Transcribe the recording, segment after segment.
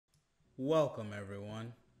Welcome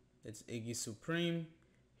everyone, it's IggISupreme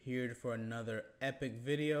here for another epic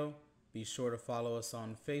video. Be sure to follow us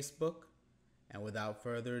on Facebook, and without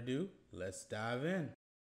further ado, let's dive in.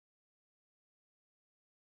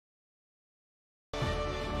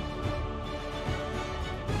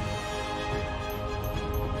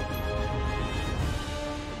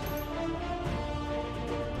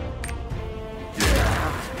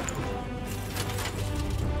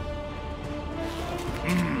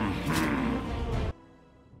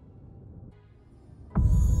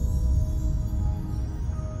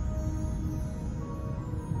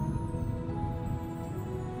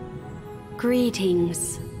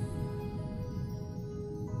 Greetings.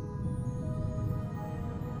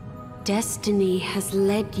 Destiny has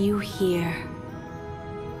led you here.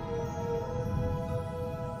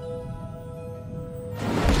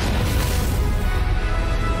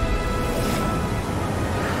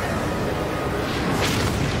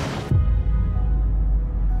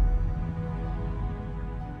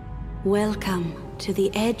 Welcome to the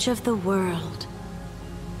edge of the world,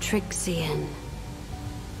 Trixian.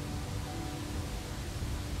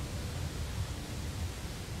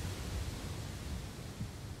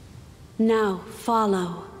 Now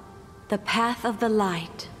follow the path of the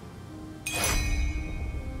light.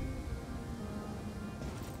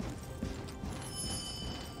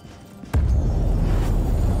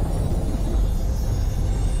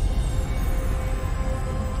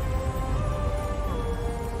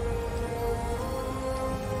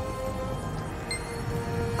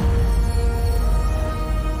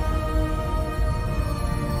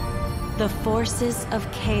 The forces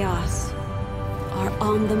of chaos are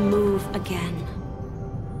on the move again.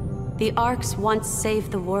 The Arks once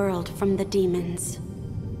saved the world from the demons.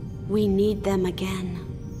 We need them again.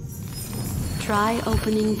 Try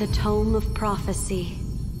opening the Tome of Prophecy.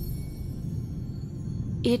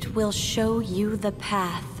 It will show you the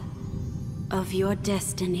path of your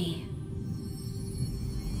destiny.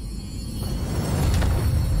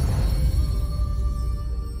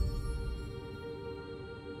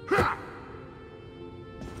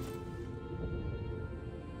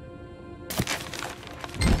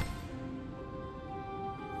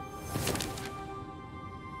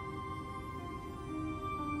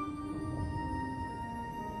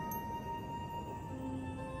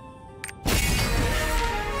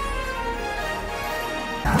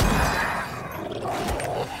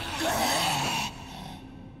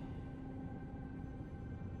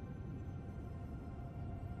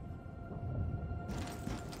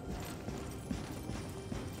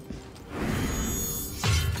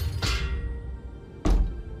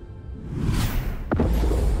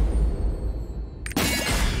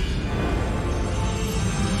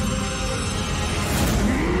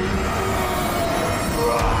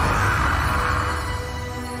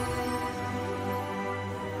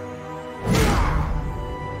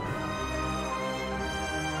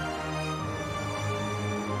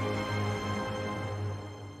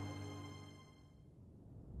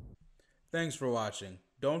 Thanks for watching.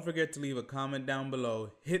 Don't forget to leave a comment down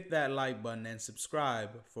below, hit that like button, and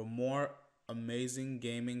subscribe for more amazing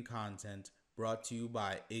gaming content brought to you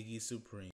by IggISupreme.